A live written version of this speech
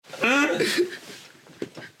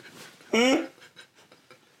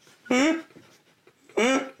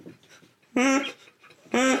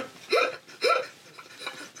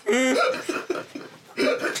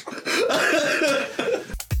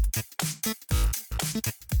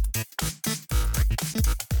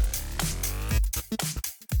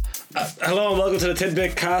Hello and welcome to the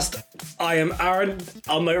Tidbit Cast. I am Aaron.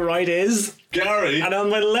 On my right is Gary, and on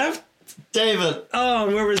my left, David. Oh,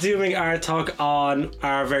 and we're resuming our talk on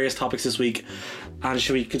our various topics this week. And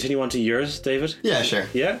should we continue on to yours, David? Yeah, sure.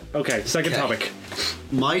 Yeah? Okay, second topic.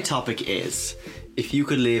 My topic is, if you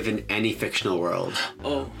could live in any fictional world,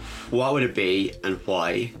 what would it be and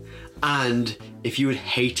why? And if you would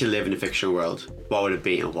hate to live in a fictional world, what would it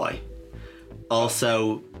be and why?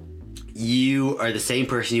 Also, you are the same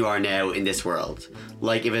person you are now in this world.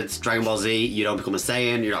 Like, if it's Dragon Ball Z, you don't become a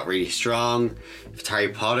Saiyan, you're not really strong. If it's Harry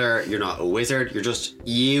Potter, you're not a wizard, you're just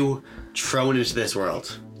you thrown into this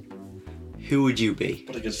world. Who would you be?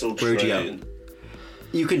 but I can still Where'd you go? train.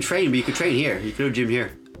 You can train, but you could train here. You could go to the gym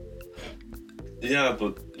here. Yeah,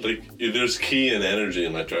 but like there's key and energy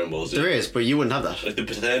in like Dragon Ball Z. There is, but you wouldn't have that. Like the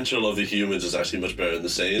potential of the humans is actually much better than the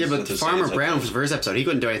Saiyans. Yeah, but the Farmer Saiyans Brown have- for the first episode, he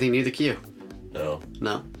couldn't do anything, neither could you. No.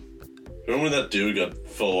 No. Remember when that dude got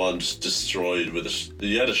full on just destroyed with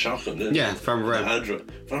he had a shotgun, didn't he? Yeah, Farmer Brown.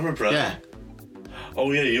 Farmer Brown. Yeah.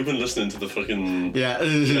 Oh yeah, you've been listening to the fucking Yeah.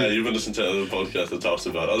 yeah, you've been listening to other podcasts that talks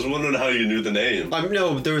about it. I was wondering how you knew the name.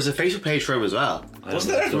 No, there was a Facebook page for him as well. Was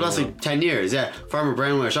there? So that's like 10 years, yeah. Farmer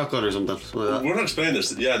Brown with a shotgun or something. Like We're not explaining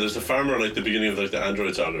this. Yeah, there's the farmer like the beginning of like the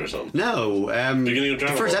Android saga or something. no, Beginning of the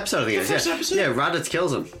Dragon first Ball. episode, I think it is. The first Yeah. episode? Yeah, Raditz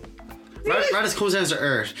kills him. Really? Raditz comes down to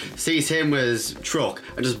Earth, sees him with his truck,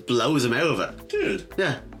 and just blows him out of it. Dude.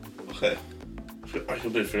 Yeah. Okay. I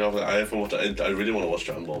completely forgot that. I haven't watched. I really want to watch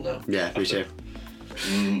Dragon Ball now. Yeah, me too.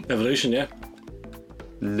 Evolution, yeah.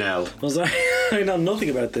 No. Was I? I know nothing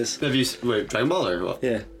about this. Have you... Wait, Dragon Ball or what?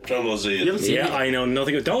 Yeah. Dragon Ball Z. haven't seen Yeah, I know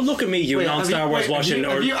nothing. Don't look at me, you Wait, non-Star Wars watching.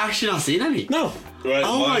 Have you actually not seen any? No. Right,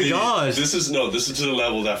 Oh my God. This is to the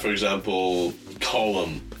level that, for example,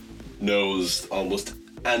 Colin knows almost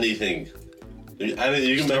anything. You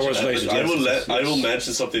can Star Wars mention, related, I will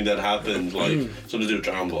mention something that happened, like something to do with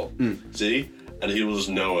Dragon Ball. See? And he will just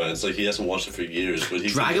know it. It's like he hasn't watched it for years. But he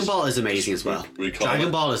can Dragon just Ball is amazing as well. recall Dragon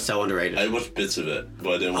it. Ball is so underrated. I watched bits of it,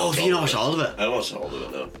 but I didn't watch Oh, all have you not of watched it. all of it? I watched all of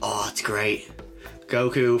it now. Oh, it's great.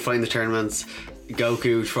 Goku fighting the tournaments.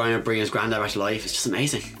 Goku trying to bring his granddad back to life. It's just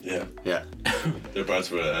amazing. Yeah. Yeah. There are parts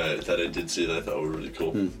where that I did see that I thought were really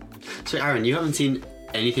cool. So, Aaron, you haven't seen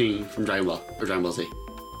anything from Dragon Ball or Dragon Ball Z.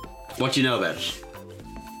 What do you know about it?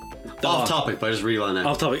 Off topic, but I just really want to know.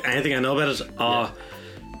 Off topic. Anything I know about it?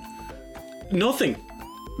 Nothing.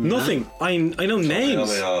 Nothing. I know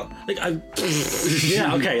names. Like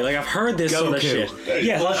yeah, okay. Like I've heard this sort of Goku. shit.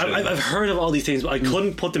 Yeah, like, Bullshit. I've heard of all these things, but I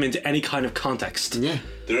couldn't put them into any kind of context. Yeah.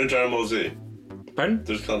 They're in Dragon Ball Z. Pardon?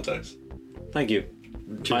 There's context. Thank you.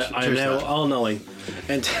 Cheers- I am cheers to now that. all-knowing.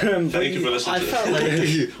 And Thank you for listening I to felt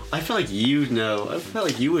this. like I felt like you'd know. I felt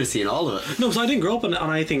like you would have seen all of it. no, so I didn't grow up on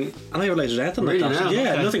anything, and I related to anything Really like that. now?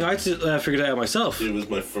 Yeah, Okay. nothing I figured out myself. It was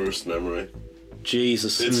my first memory.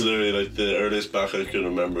 Jesus. It's literally like the earliest back I can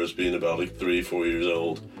remember is being about like 3-4 years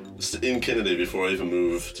old. It's in Kennedy before I even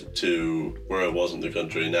moved to where I was in the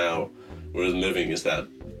country now, where I'm living. Is that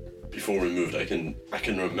before we moved, I can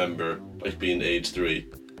remember like being age 3,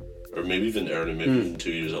 or maybe even early, maybe even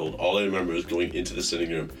 2 years old. All I remember is going into the sitting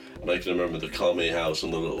room, and I can remember the Kame house on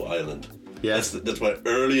the little island. Yeah. That's my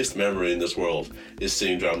earliest memory in this world is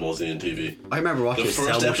seeing Dragon Ball Z on TV. I remember watching it so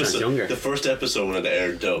much when I was younger. The first episode when it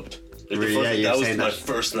aired dubbed. Like Really? Yeah, you that were was saying my that.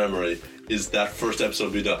 first memory. Is that first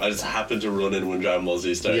episode being done? I just happened to run in when Dragon Ball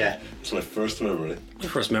Z started. Yeah. It's my first memory. My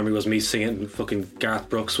first memory was me singing fucking Garth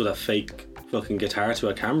Brooks with a fake fucking guitar to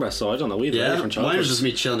a camera, so I don't know, we had very Yeah, different mine was childhoods. just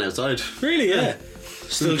me chilling outside. Really, yeah.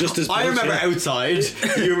 Still just as I remember outside.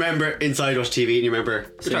 You remember inside watch TV, and you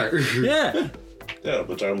remember guitar. Yeah. Yeah,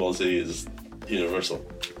 but Dragon Ball Z is universal.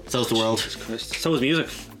 So's the world. So was music.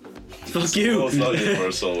 Fuck No, you. it's not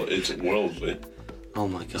universal. It's worldly. Oh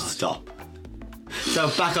my god. Stop. So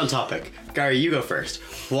back on topic. Gary, you go first.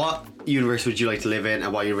 What universe would you like to live in,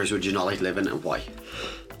 and what universe would you not like to live in, and why?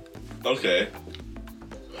 Okay.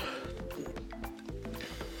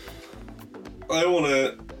 I want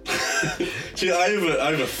to. See, I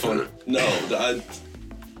have a fun. No,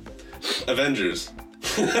 Avengers.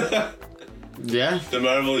 Yeah. The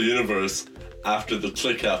Marvel Universe after the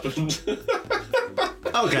click happened.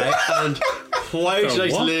 Okay. And why would you like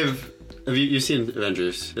to what? live? Have you've seen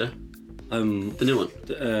Avengers? Yeah. The new one.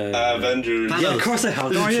 Avengers. Yeah, of course I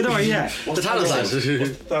have. Don't worry, yeah. What's The Thanos What's one.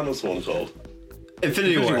 the Thanos one called?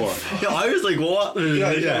 Infinity War. Yeah, I was like, what?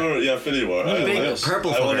 Yeah, Infinity War. Big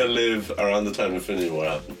purple I want to fucker. live around the time Infinity War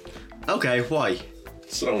happened. Okay, why?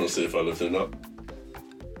 So I want to see if I live or not.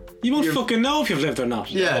 You won't fucking know if you've lived or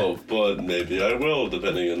not. Yeah. Oh, but maybe I will,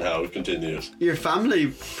 depending on how it continues. Your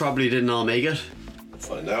family probably didn't all make it.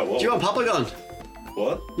 Find out. Do you want Papa gone?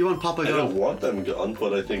 What? You want Papa I don't gone? want them gone,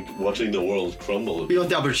 but I think watching the world crumble. You want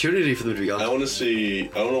the opportunity for them to be I gone? want to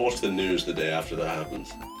watch the news the day after that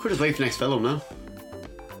happens. Could just wait for the next film now.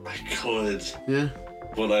 I could, Yeah.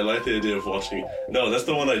 but I like the idea of watching. No, that's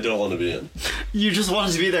the one I don't want to be in. You just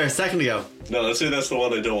wanted to be there a second ago. No, let's say that's the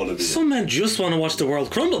one I don't want to be in. Some men just want to watch the world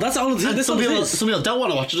crumble. That's all it is. Some people don't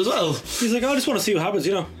want to watch it as well. He's like, I just want to see what happens,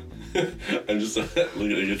 you know. I'm just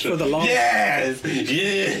looking at your For the long. Yes!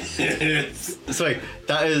 Yes! So wait,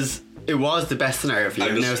 it was the best scenario for you,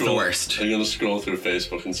 and now it's the worst. I'm gonna scroll through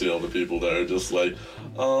Facebook and see all the people that are just like,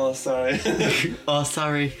 oh, sorry. Oh,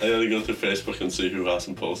 sorry. I gotta go through Facebook and see who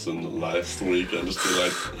hasn't posted in the last week and just be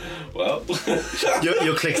like, well.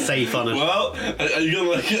 You'll click save on it. Well,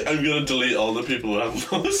 I'm gonna delete all the people who haven't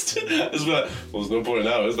posted. As well, there's no point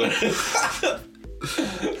now, is there?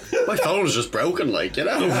 My phone is just broken, like, you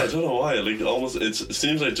know. I don't know why. Like, almost, it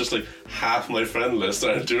seems like just like half my friend list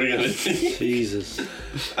aren't doing anything. Jesus. They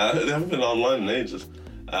haven't been online in ages.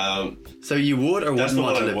 So you would or That's wouldn't the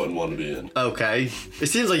want one to I live? wouldn't want to be in. Okay. It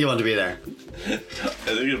seems like you want to be there. I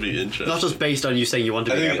think it'd be interesting. Not just based on you saying you want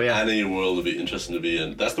to I be there, think but yeah. any world would be interesting to be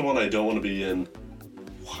in. That's the one I don't want to be in.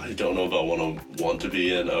 I don't know if I want to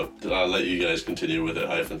be in. I'll let you guys continue with it.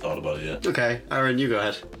 I haven't thought about it yet. Okay, Aaron, you go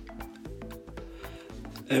ahead.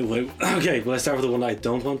 Wait, okay, will I start with the one I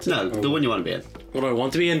don't want to? No, the one you want to be in. What do I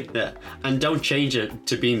want to be in? Yeah. And don't change it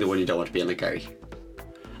to being the one you don't want to be in, like Gary.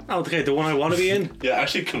 Oh, okay, the one I want to be in? Yeah,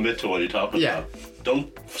 actually commit to what you're talking Yeah. about.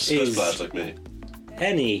 Don't splash like me.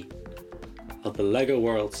 Any of the Lego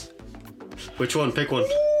worlds. Which one? Pick one.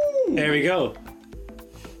 There we go.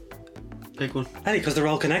 Pick one. Any, because they're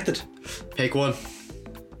all connected. Pick one.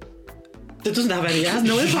 It doesn't have any, it has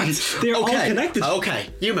no impact. They're all connected. Okay,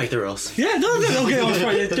 you make the rules. Yeah, no, okay, oh,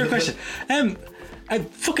 sorry, it's your question.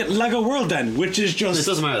 Fucking Lego World then, which is It just...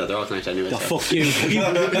 doesn't matter, they're all connected anyway. Oh, so. fuck you.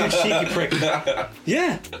 You cheeky prick.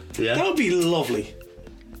 Yeah, Yeah. that would be lovely.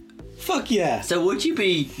 Fuck yeah. So would you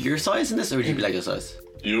be your size in this, or would you be Lego size?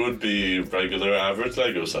 You would be regular, average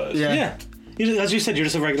Lego size. Yeah. Yeah. As you said, you're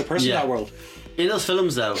just a regular person in Yeah. that world. In those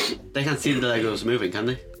films, though, they can't see the Legos moving, can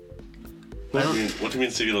they? What do you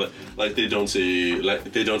mean singular? Like they don't see a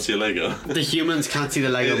Lego. The humans can't see the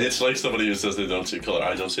Lego. It's like somebody who says they don't see color.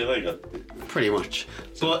 I don't see a Lego. Pretty much.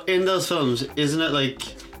 But in those films, isn't it like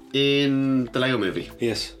in the Lego movie?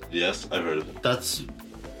 Yes. Yes, I've heard of it. That's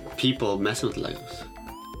people messing with the Legos.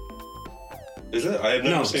 Is it? I have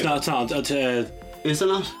never No, seen it's not. It's, Is it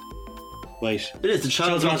not? wait. It is. The Child's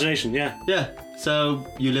child's imagination, yeah. Yeah. So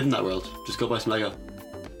you live in that world. Just go buy some Lego.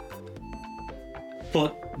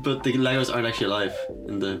 But the Legos aren't actually alive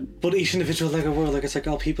in the. But each individual Lego world, like it's like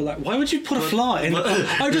all people. Why would you put a flaw in?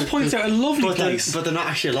 I just pointed out a lovely But place. they're not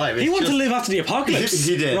actually alive. He It's wanted just- to live after the apocalypse.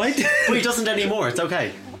 He did. right? But he doesn't anymore. It's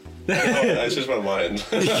okay. That's just my mind.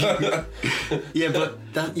 Yeah,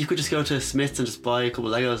 but you could just go to Smith's and just buy a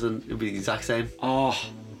couple of Legos and it'd be the exact same. Oh,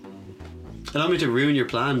 I don't mean to ruin your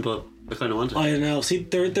plan, but I kind of want it. I don't know. See,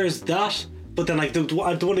 there's that. But then, like the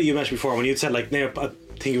one that you mentioned before, when you said like, now I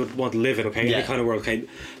think you would want to live in, okay, Yeah. any kind of world, okay.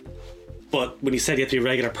 But when you said you have to be a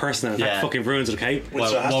regular person, Yeah. that fucking ruins it, okay. Wait,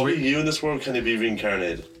 so it has well, to be you in this world? Can he be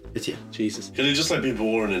reincarnated? It's you. Jesus, Can he just like be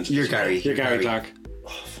born into? You're this world? Gary. you're Gary Clark.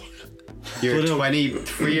 You're But,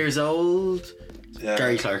 23 years old. Yeah,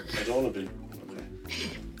 Gary Clark. I don't want to be. Okay.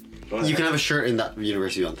 Go ahead. You can have a shirt in that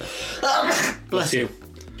universe you want there. Bless you,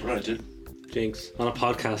 Right, dude. Jinx, on a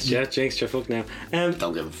podcast. Yeah, Jinx, you're fucked now.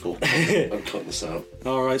 Don't give a fuck. I'm cutting this out.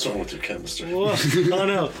 All right. What's wrong with your chemistry? What? Oh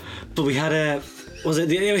no! But we had a. Was it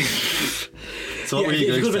the anyway? So what Yeah, were if you it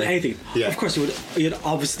going could to have been say? anything. Yeah. Of course, you'd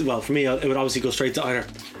obviously. Well, for me, it would obviously go straight to either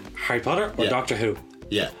Harry Potter or Yeah. Doctor Who.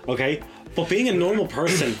 Yeah. Okay, but being a normal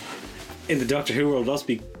person in the Doctor Who world must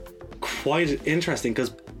be quite interesting because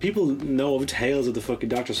people know of tales of the fucking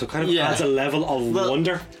Doctor, so it kind of Yeah. adds a level of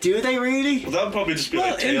wonder. Do they really? Well, that would probably just be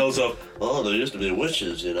Well, like tales of, oh, there used to be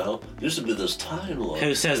witches, you know? There used to be this time lord.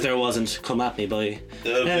 Who says there wasn't? Come at me, boy.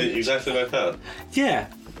 It would be exactly like that. Yeah,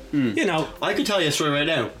 you know. I could tell you a story right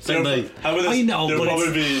now. Same thing. How about this? I know, There'll but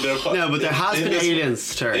probably be. No, but there has in been this-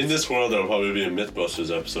 aliens to In Earth. this world, there'll probably be a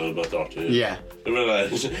Mythbusters episode about Doctor Who. Yeah. And we're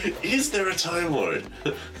like, is there a Time Lord?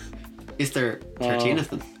 Is there 13 of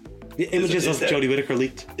them? The images is of there- Jodie Whittaker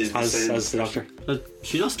leaked is the as same- the Doctor.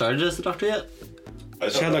 She not started as the Doctor yet? I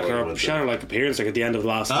She had like her appearance like at the end of the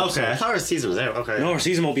last Okay, episode. I thought her season was out. Okay. No, her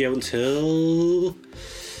season won't be out until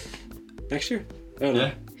next year. I don't know.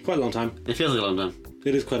 Yeah. Quite a long time. It feels like a long time.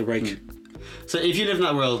 It is quite a break. So if you live in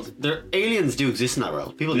that world, aliens do exist in that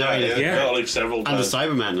world. People know Yeah, aliens. yeah, like several And the times.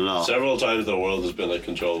 Cybermen and all. Several times the world has been like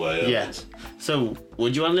controlled by aliens. Yeah. So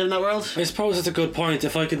would you want to live in that world? I suppose it's a good point.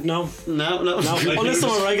 If I could, no. No. No, Like, unless you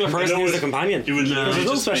someone would- regular you person know is the what- companion. You would No. literally There's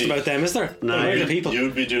no just special be, about them, is there? No. They're regular people. You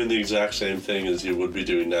would be doing the exact same thing as you would be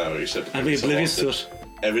doing now, except I'd be every so oblivious to often- it.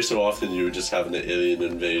 Every so often you would just have an alien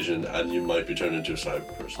invasion and you might be turned into a cyber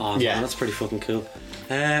person. Oh, Yeah. man, that's pretty fucking cool.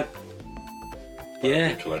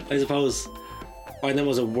 Yeah, Collective. I suppose. I know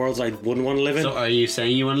was a world I wouldn't want to live in. So are you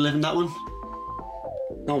saying you want to live in that one?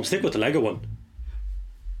 No, I'm sticking with the Lego one.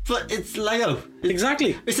 But it's Lego.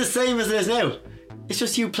 Exactly. It's the same as it is now. It's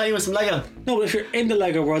just you playing with some Lego. No, but if you're in the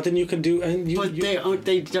Lego world, then you can do. And But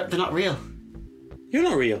they're not real. you're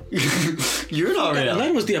not real. You're not real.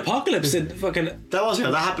 That was the apocalypse in fucking. That was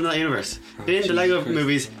real. That happened in that universe. In the Lego Jesus.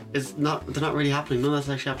 movies, they're not really happening. None of that's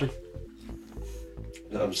actually happening.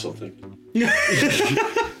 I'm something.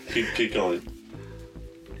 keep going.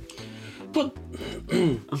 But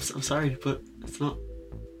I'm sorry, but it's not.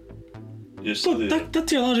 You're still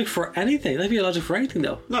that's your logic for anything. That'd be your logic for anything,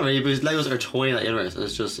 though. Not really, because Legos are toy in that universe, and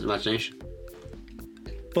it's just imagination.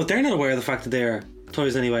 But they're not aware of the fact that they're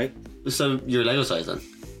toys anyway. So you're Lego size then.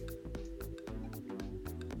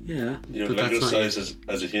 Yeah. You're But Lego that's not- size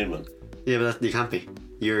as a human. Yeah, but you can't be.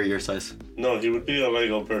 You're your size. No, he would be a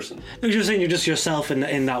Lego person. No, you're saying you're just yourself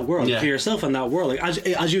in that world. Yeah. If you're yourself in that world, like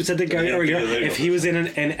as you said to Gary Yeah, earlier, be a Lego if he was in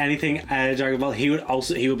anything Dragon Ball, he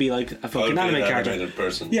would be like a I would fucking be an anime character. animated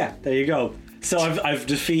person. Yeah, there you go. So I've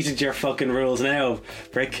defeated your fucking rules now,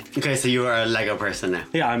 Brick. Okay, so you are a Lego person now.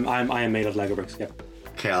 Yeah, I am made of Lego bricks. Yeah.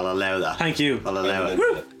 Okay, I'll allow that. Thank you. I'll allow And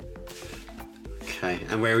it. then- Okay,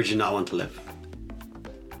 and where would you not want to live?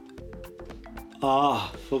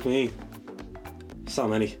 Ah, fuck me. So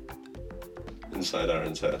many. Inside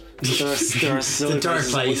Aaron's head. There are so It's a many dark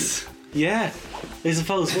places I place. wouldn't- Yeah, I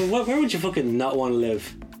suppose. Well, where would you fucking not want to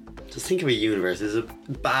live? Just think of a universe. It's a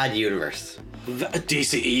bad universe.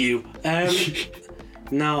 DCEU.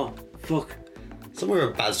 No, fuck. Somewhere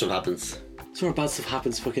where bad stuff happens. Somewhere bad stuff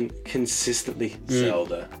happens fucking consistently.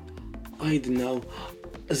 Zelda. I don't know.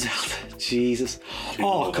 Zelda, Jesus. People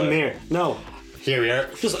Oh, will come die. here. No, Here we are.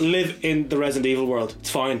 just live in the Resident Evil world. It's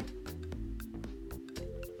fine.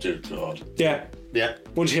 Dear God. Yeah. Yeah.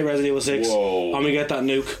 Once you hit Resident Evil 6, Whoa. and we get that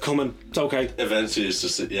nuke coming, it's okay. Eventually it's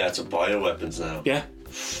just, it's a bioweapons now. Yeah.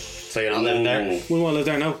 So you're not living there? Ooh. We want to live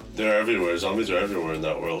there now. They're everywhere. Zombies are everywhere in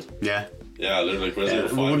that world. Yeah. Yeah, they're like Yeah, Resident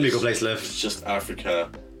it Evil 5. wouldn't be a is- good place to live. It's just Africa.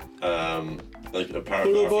 Like a part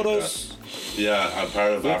of What about Africa. us? Yeah, a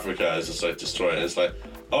part of Africa is just like destroyed. And it's like,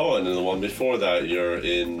 oh, and then the one before that, you're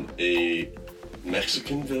in a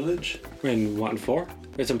Mexican village. We're in 1 and 4.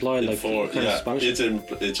 It's implied like Four, kind of Spanish.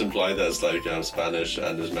 it's implied that it's like Spanish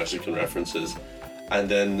and there's Mexican references. And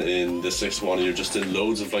then in the sixth one, you're just in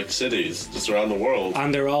loads of like cities just around the world.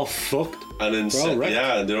 And they're all fucked. And then They're all wrecked.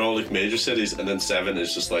 and they're all like major cities. And then 7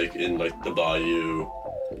 is just like in like the bayou,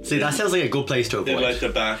 See, that sounds like a good place to avoid. in like the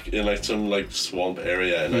back, in like some like swamp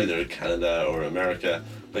area Hmm. in either Canada or America.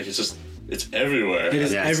 Like it's everywhere. It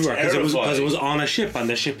is Yeah, it's everywhere because terrifying. it was on a ship and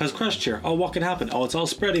the ship has crashed here. Oh, what can happen? Oh, it's all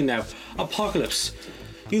spreading now. Apocalypse.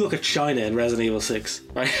 You look at China in Resident Evil 6,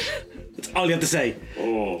 right? That's all you have to say.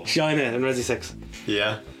 Oh, China in Resident 6.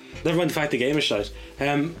 Yeah. Never mind the fact the game is shite.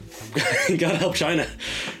 Gotta help China.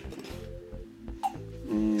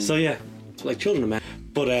 So yeah, it's like children of men.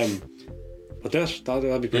 But that'd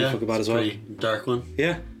be pretty Yeah. fucking bad it's as a well. pretty dark one.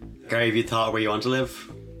 Yeah. Gary, have you thought where you want to live?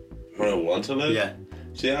 where I want to live. Yeah.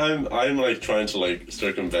 See, I'm like trying to like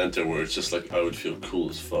circumvent it where it's just like I would feel cool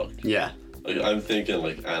as fuck. Yeah. Like I'm thinking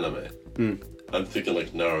like anime. Hmm. I'm thinking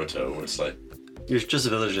like Naruto, where it's like You're just a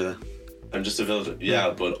villager there. I'm just a villager. Yeah,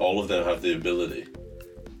 but all of them have the ability.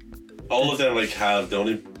 All of them like have the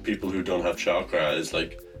only people who don't have chakra is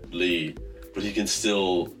like Lee, but he can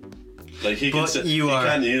still. Like he can, But he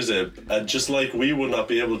can use it, just like we would not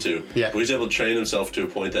be able to. Yeah. But he's able to train himself to a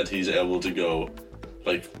point that he's able to go,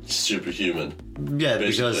 like superhuman. Yeah,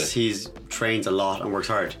 Basically. because he's trains a lot and works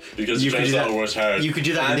hard. Because you he could trains do a lot that. and works hard. You could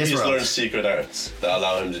do that and in this he's world. learned secret arts that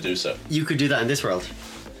allow him to do so. You could do that in this world.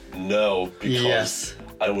 No, because Yes.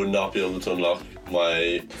 I would not be able to unlock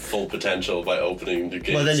my full potential by opening the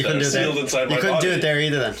gates Well, then you that couldn't are do it sealed there. inside You my couldn't body. do it there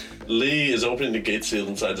either. Then Lee is opening the gate sealed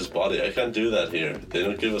inside his body. I can't do that here. They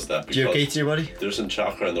don't give us that do you have because gates in your body? there's some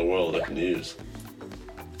chakra in the world I can use.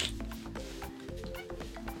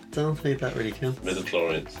 Don't think that really counts.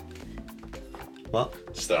 Midichlorians. What?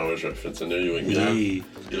 Star Wars reference. I knew you wouldn't get that. Lee.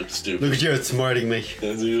 You look stupid. Look at you outsmarting me.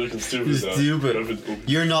 You're looking stupid. You're now. stupid.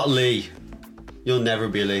 You're not Lee. You'll never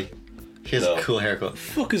be Lee. He has No. a cool haircut.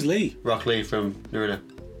 Fuck is Lee? Rock Lee from Naruto.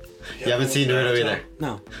 You haven't seen Naruto either.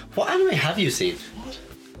 No, What anime have you seen?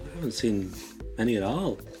 I haven't seen any at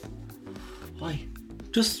all. Why?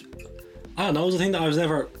 Just, I don't know. It was a thing that I was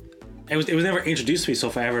never. It was never introduced to me. So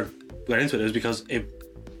if I ever got into it, it was because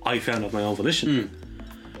I found it of my own volition.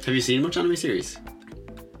 Have you seen much anime series?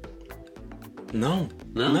 No,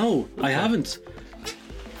 No? I haven't.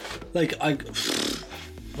 Like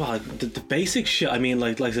well, like the basic shit. I mean,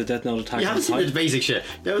 like the Death Note Attack. You haven't seen the basic shit.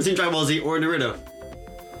 You haven't seen Dragon Ball Z or Naruto.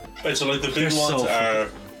 Right, so like the big They're ones so are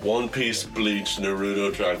One Piece, Bleach,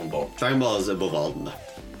 Naruto, Dragon Ball. Dragon Ball is above all of them,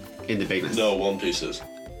 though. In the bigness. No, One Piece is.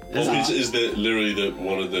 One Piece is it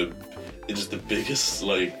is the biggest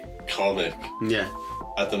like comic Yeah.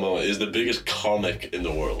 at the moment. It is the biggest comic in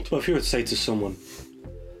the world. Well, if you were to say to someone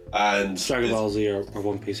And Dragon Ball Z or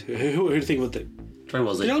One Piece, who do you think would they? Dragon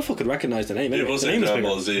Ball Z. They all fucking recognise the name. It Anyway. was The like name is Dragon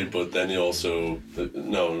bigger. Ball Z, but then you also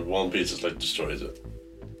One Piece is like destroys it.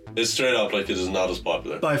 It's straight up like it is not as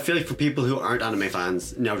popular. But I feel like for people who aren't anime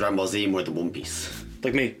fans, now Dragon Ball Z more than One Piece.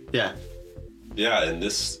 Like me. Yeah. Yeah, in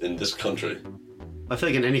this country. I feel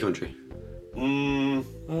like in any country.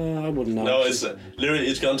 I wouldn't know. No, it's literally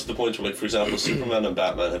it's gone to the point where, like, for example, Superman and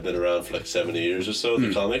Batman have been around for like 70 years or so.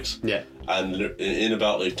 The comics. Yeah. And in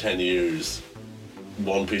about like 10 years,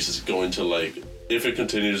 One Piece is going to, like, if it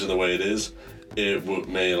continues in the way it is,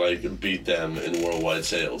 may like beat them in worldwide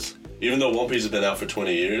sales. Even though One Piece has been out for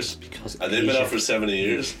 20 years, Because and they've been Asia. out for 70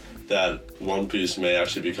 years, that One Piece may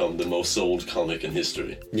actually become the most sold comic in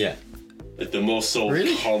history. Yeah. Like the most sold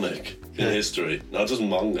Really? comic in history. Not just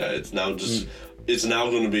manga. It's now just it's now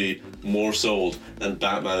going to be more sold than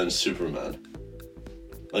Batman and Superman.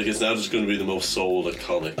 Like it's now just going to be the most sold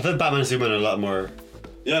comic. I think Batman and Superman are a lot more.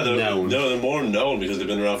 Yeah, they're Known. no, they're more known because they've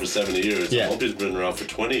been around for 70 years. Yeah. One Piece has been around for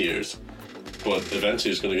 20 years. But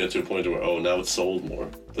eventually it's going to get to a point where now it's sold more.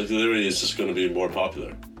 Like literally it's just going to be more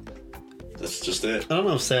popular. That's just it. I don't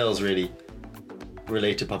know if sales really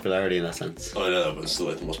relate to popularity in that sense. I know, but it's still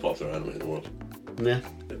like the most popular anime in the world. Yeah.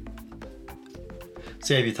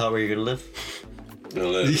 So have you thought where you're gonna live? You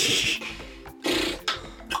know,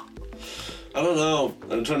 I don't know.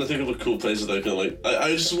 I'm trying to think of a cool places that I can like. I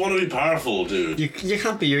just want to be powerful, dude. You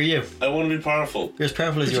can't be. You're you. I want to be powerful. You're as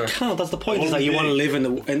powerful as you You are. can't. That's the point. I Is wanna that you be- want to live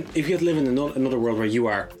and if you had to live in another world where you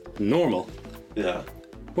are normal, Yeah.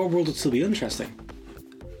 what world would still be interesting?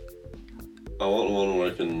 I want one where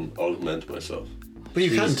I can augment myself. But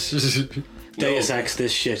you can't. Deus No. Ex,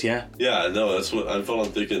 this shit, yeah. Yeah, no, that's what I'm full on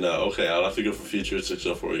thinking now. Okay, I'll have to go for futuristic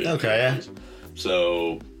stuff for you. Okay, yeah.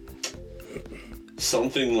 So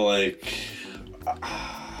something like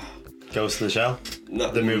Ghost in the Shell.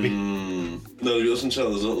 not The movie? No, Ghost in the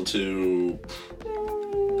Shell is a little too.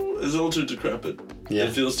 It's a little too decrepit. Yeah.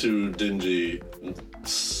 It feels too dingy and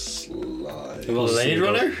sly. We've also Blade seen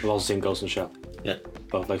Runner? We've also seen Ghost in the Shell, Yeah.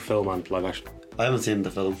 both like film and live action. I haven't seen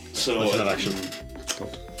the film. So Much live action.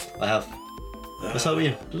 I have. I saw it with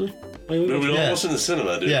you, didn't I? we were Yeah. almost in the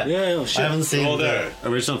cinema, dude. Yeah. Yeah, oh, shit. I haven't seen all the there.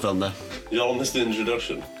 original film though. You all missed the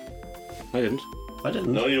introduction. I didn't. I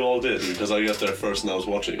didn't. No, you all did because I got there first and I was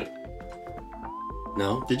watching it.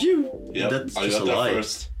 No. Did you? Yep, That's I just got a there lie.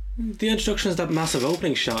 first. The introduction is that massive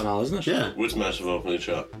opening shot and all, isn't it? Yeah. Which massive opening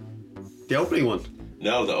shot? The opening one.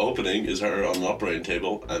 Now the opening is her on the operating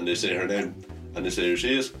table, and they say her name, and they say who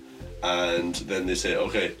she is, and then they say,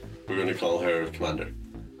 okay, we're going to call her Commander.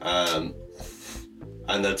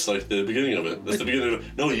 And that's like the beginning of it. That's the beginning of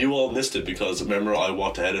it. No, you all missed it because remember I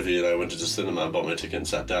walked ahead of you and I went to the cinema and bought my ticket and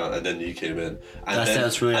sat down, and then you came in. And That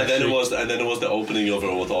sounds familiar, And then actually. it was the opening of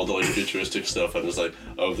it with all the like futuristic stuff, and it's like,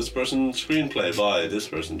 oh, this person screenplay by this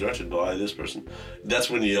person, directed by this person. That's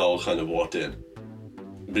when you all kind of walked in.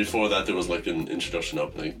 Before that, there was like an introduction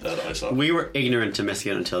opening that I saw. We were ignorant to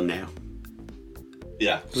missing it until now.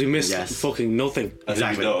 Yeah. Because we missed Yes. fucking nothing. I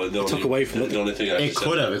think Exactly. the took away from the only thing I It actually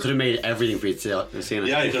could said- have. It could have made everything for you to see it.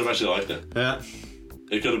 Yeah, you could have actually liked it. Yeah.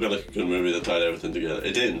 It could have been like a good movie that tied everything together.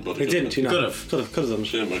 It didn't, but It didn't, you know. Could have. Could have done it.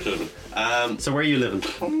 Shouldn't, but it could have been. So where are you living?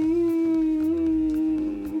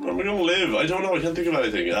 Where am I gonna live? I don't know. I can't think of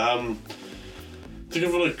anything. Think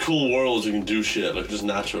of like cool worlds you can do shit like just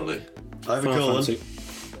naturally. I have a Final cool one. Fantasy.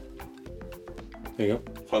 There you go.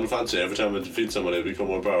 Final Fantasy. Every time I defeat somebody, I become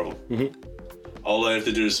more powerful. All I have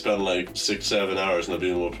to do is spend like 6-7 hours and I'll be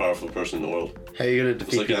the most powerful person in the world. How are you going to It's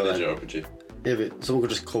defeat like people energy then? RPG. Yeah, but someone could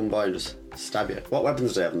just come by and just stab you. What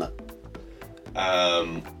weapons do they have in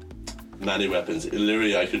that? Many weapons.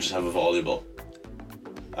 Literally, I could just have a volleyball.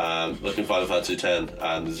 Like in Final Fantasy X,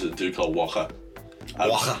 and there's a dude called Waka.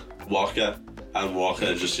 And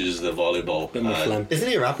Waka just uses the volleyball. Bit more and phlegm. Isn't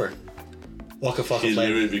he a rapper? Waka Flocka He Flame.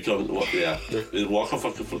 literally becomes Waka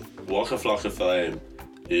Flocka Flame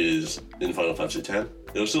is in Final Fantasy X.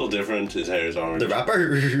 It was still different. His hair is orange. The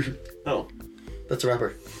rapper? No. That's a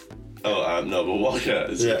rapper. Oh, no, but Wonka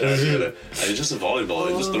is a character in it. And he's just a volleyball.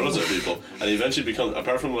 He just throws at people. And he eventually becomes,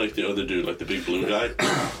 apart from like the other dude, like the big blue guy,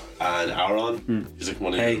 and Aaron, he's like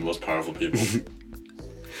one of the most powerful people.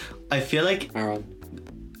 I feel like Aaron.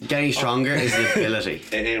 getting stronger is an ability.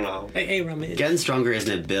 Hey, man. Hey, Ramin. Getting stronger is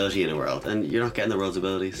an ability in a world, and you're not getting the world's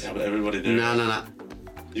abilities. Yeah, but everybody there. No.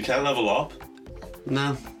 You can't level up.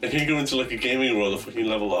 No. I can go into like a gaming world and fucking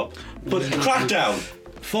level up. But Crackdown!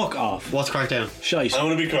 fuck off. What's Crackdown? Shite. I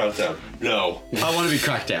want to be Crackdown. No. I want to be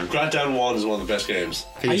Crackdown. Crackdown 1 is one of the best games.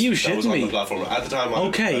 Are you That was shitting on the me? platform. At the time,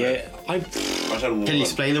 Okay, yeah. Can you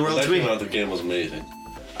explain the world to me? The game was amazing.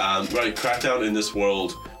 Right, Crackdown in this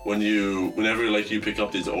world, whenever like you pick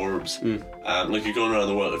up these orbs, like you're going around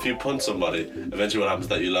the world, if you punch somebody, eventually what happens is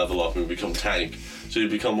that you level up and become tank. So you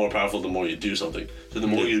become more powerful the more you do something. So the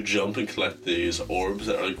more you jump and collect these orbs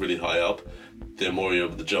that are like really high up, the more you're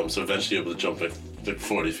able to jump. So eventually you're able to jump like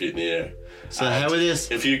 40 feet in the air. So how are this?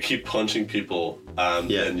 If you keep punching people,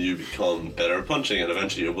 then you become better at punching, and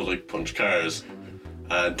eventually you're able to like punch cars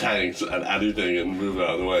and tanks and anything and move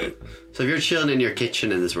out of the way. So if you're chilling in your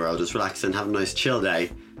kitchen in this world, just relaxing, having a nice chill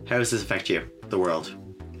day, how does this affect you, the world?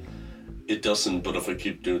 It doesn't, but if I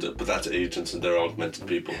keep doing it, but that's agents and they're augmented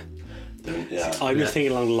people. Then, yeah. I'm just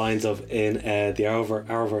thinking along the lines of in the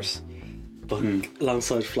Arrowverse, but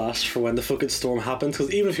alongside Flash for when the fucking storm happens.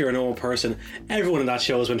 Because even if you're a normal person, everyone in that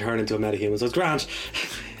show has been turned into a metahuman. So it's grand.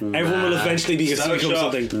 Everyone will eventually become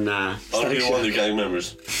something. Nah. I'll be one of the gang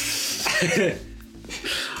members.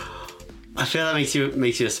 I feel that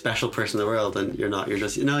makes you a special person in the world, and you're not. You're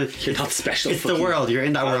just You're not special. It's the world. You're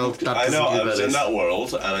in that world. That I know. I doesn't do was about in it. that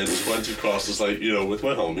world, and I just went across, just like with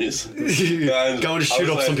my homies, and Going to I shoot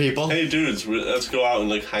was up some people. Hey, dudes, let's go out and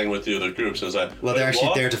like hang with the other groups. I was like, Well, they're "Wait, actually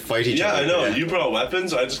what?" there to fight each Yeah, other. I know. Yeah. You brought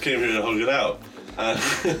weapons. I just came here to hug it out.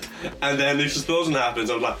 And then the explosion happens.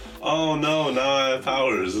 I'm like, oh no, now I have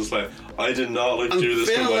powers. It's like I did not like do this.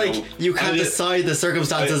 I for feel my like own, you can't decide the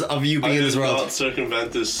circumstances of you being in this I did world. not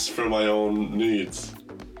circumvent this for my own needs,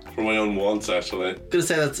 for my own wants. Actually, I'm gonna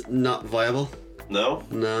say that's not viable. no.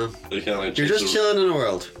 No. I can't. Like, You're just chilling in a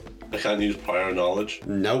world. I can't use prior knowledge.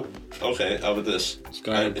 Nope. Okay, how about this?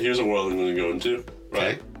 Skyrim. Here's a world I'm going to go into.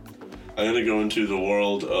 Right. Okay. I'm going to go into the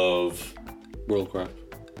world of. Warcraft.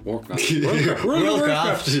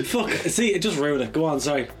 Worldcraft. Fuck. See, it just ruined it. Go on.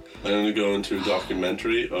 Sorry. I'm going to go into a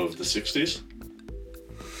documentary of the 60s.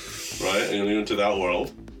 Right. I'm going to go into that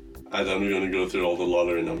world, and then we're going to go through all the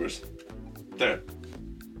lottery numbers. There.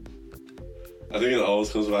 I think it always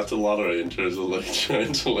comes back to lottery in terms of like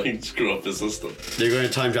trying to like screw up the system. You're going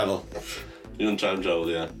to time travel. You're going to time travel,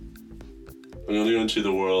 yeah. I'm going to go into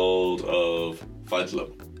the world of Fight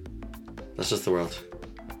Club. That's just the world.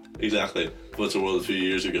 Exactly. But it's a world a few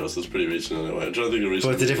years ago, so it's pretty recent anyway. I'm trying to think of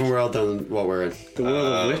recent. But it's a different world than what we're in. The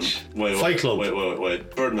world of which? Fight Club.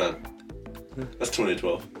 Wait. Birdman. That's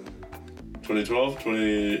 2012. 2012?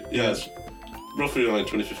 Yeah, it's roughly around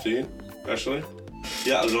 2015, actually.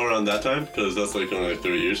 Yeah, I'll go around that time, because that's like only like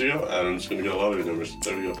 30 years ago, and I'm just going to get a lot of numbers.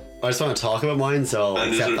 There we go. I just want to talk about mine, so I'll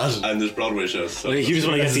And accept that. there's Broadway shows. So You just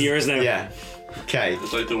want to get to yours now. Yeah. Okay.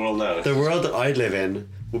 it's like the world now. The world that I'd live in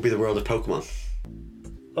would be the world of Pokemon.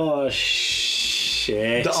 Oh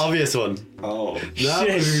shit. The obvious one. Oh. No.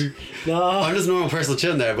 Shit. No. I'm just a normal person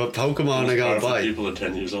chilling there, but Pokemon I gotta For buy. people at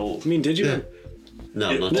 10 years old. I mean, did you? Yeah.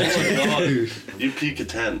 No, not Oh my that. god. You peak at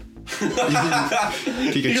 10.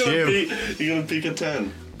 Pikachu. You're gonna peak at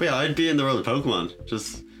 10. But yeah, I'd be in the world of Pokemon.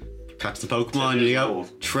 Just catch the Pokemon, you go,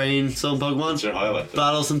 old. train some It's Pokemon, your highlight.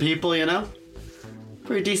 battle some people, you know?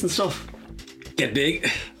 Pretty decent stuff. Get big.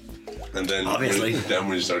 And then, Obviously. when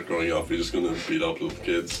you start growing up, you're just gonna beat up little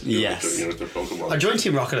kids. Yes. With their Pokemon. I'd join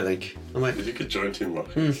Team Rocket, I think. I might. If you could join Team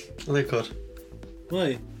Rocket. I think I could.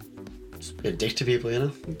 Why? Be a dick to people, you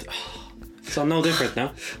know? So I'm no different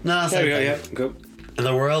now. Nah, There we go. thing. Yeah. Go. And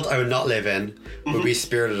the world I would not live in would be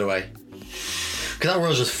Spirited Away. Because that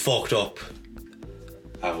world's just fucked up.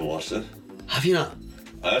 I haven't watched it. Have you not?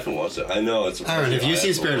 I haven't watched it. I know it's. Aaron, have you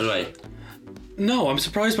seen Spirited Away? Away? No, I'm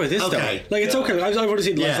surprised by this Okay. though. Like it's Yeah. okay. I've already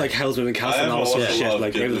seen Yeah. lots like Hell's Moving I Castle and haven't all watched sorts a of lot shit, of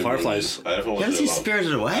like Grave of the Ghibli Fireflies. movies. I haven't You watched haven't it seen a lot.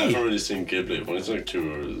 Spirited I Away? haven't really seen Ghibli. When it's like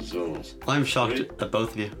 2 zones. I'm shocked at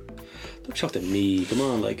both of you. Don't shocked at me. Come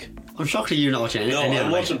on, like I'm shocked at you not watching any No, of I'm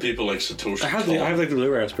them. watching people like Satoshi I have Kon. like the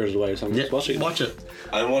Blu-ray of Spirited Away, so I'm Yeah, just watching. watch it.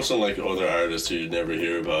 I'm watching like other artists who you never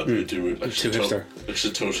hear about who do like Too hipster.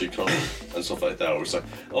 Satoshi Kon and stuff like that. Where it's like,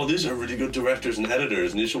 oh, these are really good directors and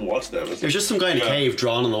editors, and you should watch them. It's There's just some guy in a Yeah. cave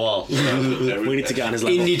drawn on the wall. We need to get on his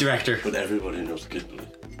level Indie director. But everybody knows Ghibli.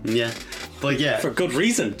 Yeah. But yeah. for good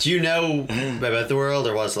reason. Do you know about the world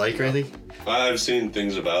or what it's like or anything? I've seen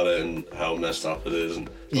things about it and how messed up it is, and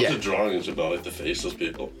lots Yeah. of drawings about like the faceless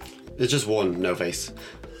people. There's just one, no face.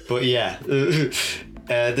 But yeah,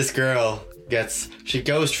 this girl she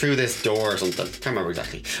goes through this door or something. Can't remember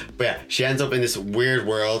exactly. But yeah, she ends up in this weird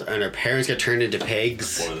world, and her parents get turned into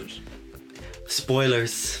pigs.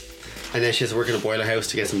 Spoilers. And then she has to work in a boiler house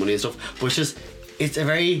to get some money and stuff. But it's a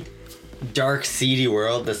very dark, seedy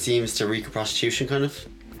world that seems to reek of prostitution, kind of.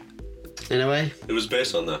 In a way. It was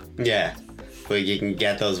based on that. Yeah. But you can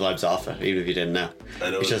get those vibes off it, even if you didn't know. I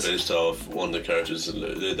know it's based off one of the characters.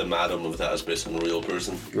 The madam of that is based on a real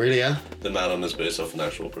person. Really, yeah? The madam is based off an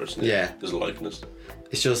actual person. Yeah. There's a likeness.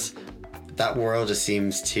 It's just that world just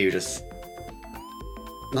seems to just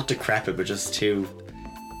not decrepit, but just too.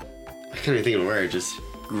 I can't even think of a word. Just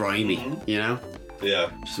grimy, you know.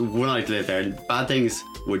 Yeah. Just wouldn't like to live there. Bad things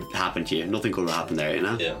would happen to you. Nothing good would happen there, you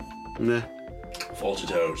know. Yeah. Nah. Fawlty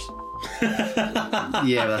Towers.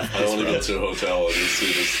 Yeah, I don't want to get to a hotel and just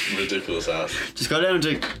see this ridiculous ass. Just go down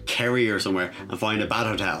to Kerry or somewhere and find a bad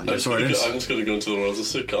hotel. I'm just going to go into the world of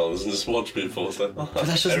sitcoms and just watch people. It's like, But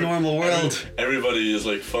that's just a normal world. Everybody is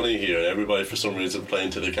like funny here, and everybody for some reason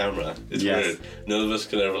playing to the camera. It's Yes. weird. None of us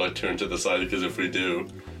can ever like turn to the side, because if we do,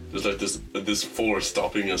 there's like this force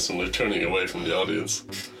stopping us from like turning away from the audience.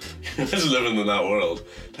 Just living in that world,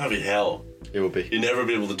 that'd be hell. It would be. You'd never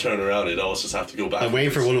be able to turn around. You'd always just have to go back. I'm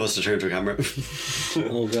waiting for one of us to turn to a camera.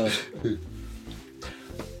 Oh god.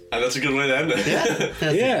 And that's a good way to end it.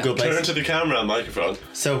 That's Yeah. a good place. Turn to the camera and microphone.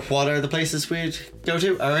 So, what are the places we'd go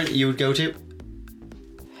to? Aaron, you would go to?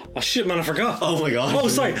 Oh shit, man, I forgot. Oh my god. Oh,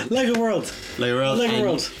 sorry, Lego World. Lego World. Lego And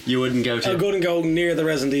World. You wouldn't go to? I'm going to go near the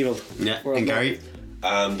Resident Evil. Yeah. World. And Gary,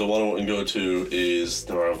 The one I wouldn't go to is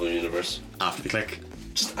the Marvel Universe. after the click.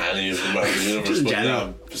 Just any of the Marvel Universe, Just in but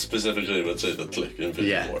general. yeah, specifically I would say the Click Infinity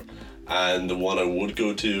Yeah. War. And the one I would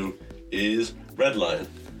go to is Red Line.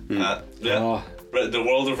 Yeah. Oh. The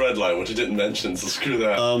World of Red Line, which I didn't mention, so screw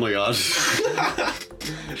that. Oh my god.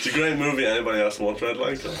 It's a great movie. Anybody else want Red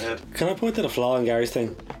Line? Go ahead. Can I point out a flaw in Gary's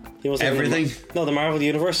thing? He was saying Everything? No, the Marvel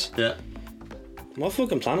Universe. Yeah. What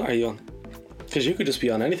fucking planet are you on? Because you could just be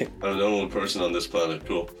on anything. I'm the only person on this planet.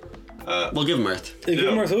 Cool. We'll give him Earth. Give Yeah.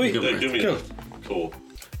 him Earth, will we? Give him Yeah, give me Cool. that. Cool.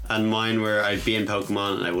 And mine where I'd be in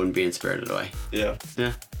Pokemon and I wouldn't be in Spirited Away. Yeah.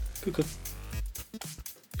 Yeah. Good.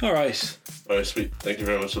 Alright. Alright, sweet. Thank you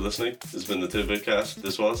very much for listening. This has been the 2-Bit Cast.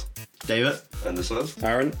 This was, David. and this was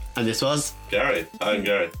Aaron. And this was. Gary. I'm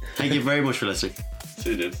Gary. Thank you very much for listening.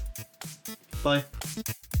 See you, dude. Bye.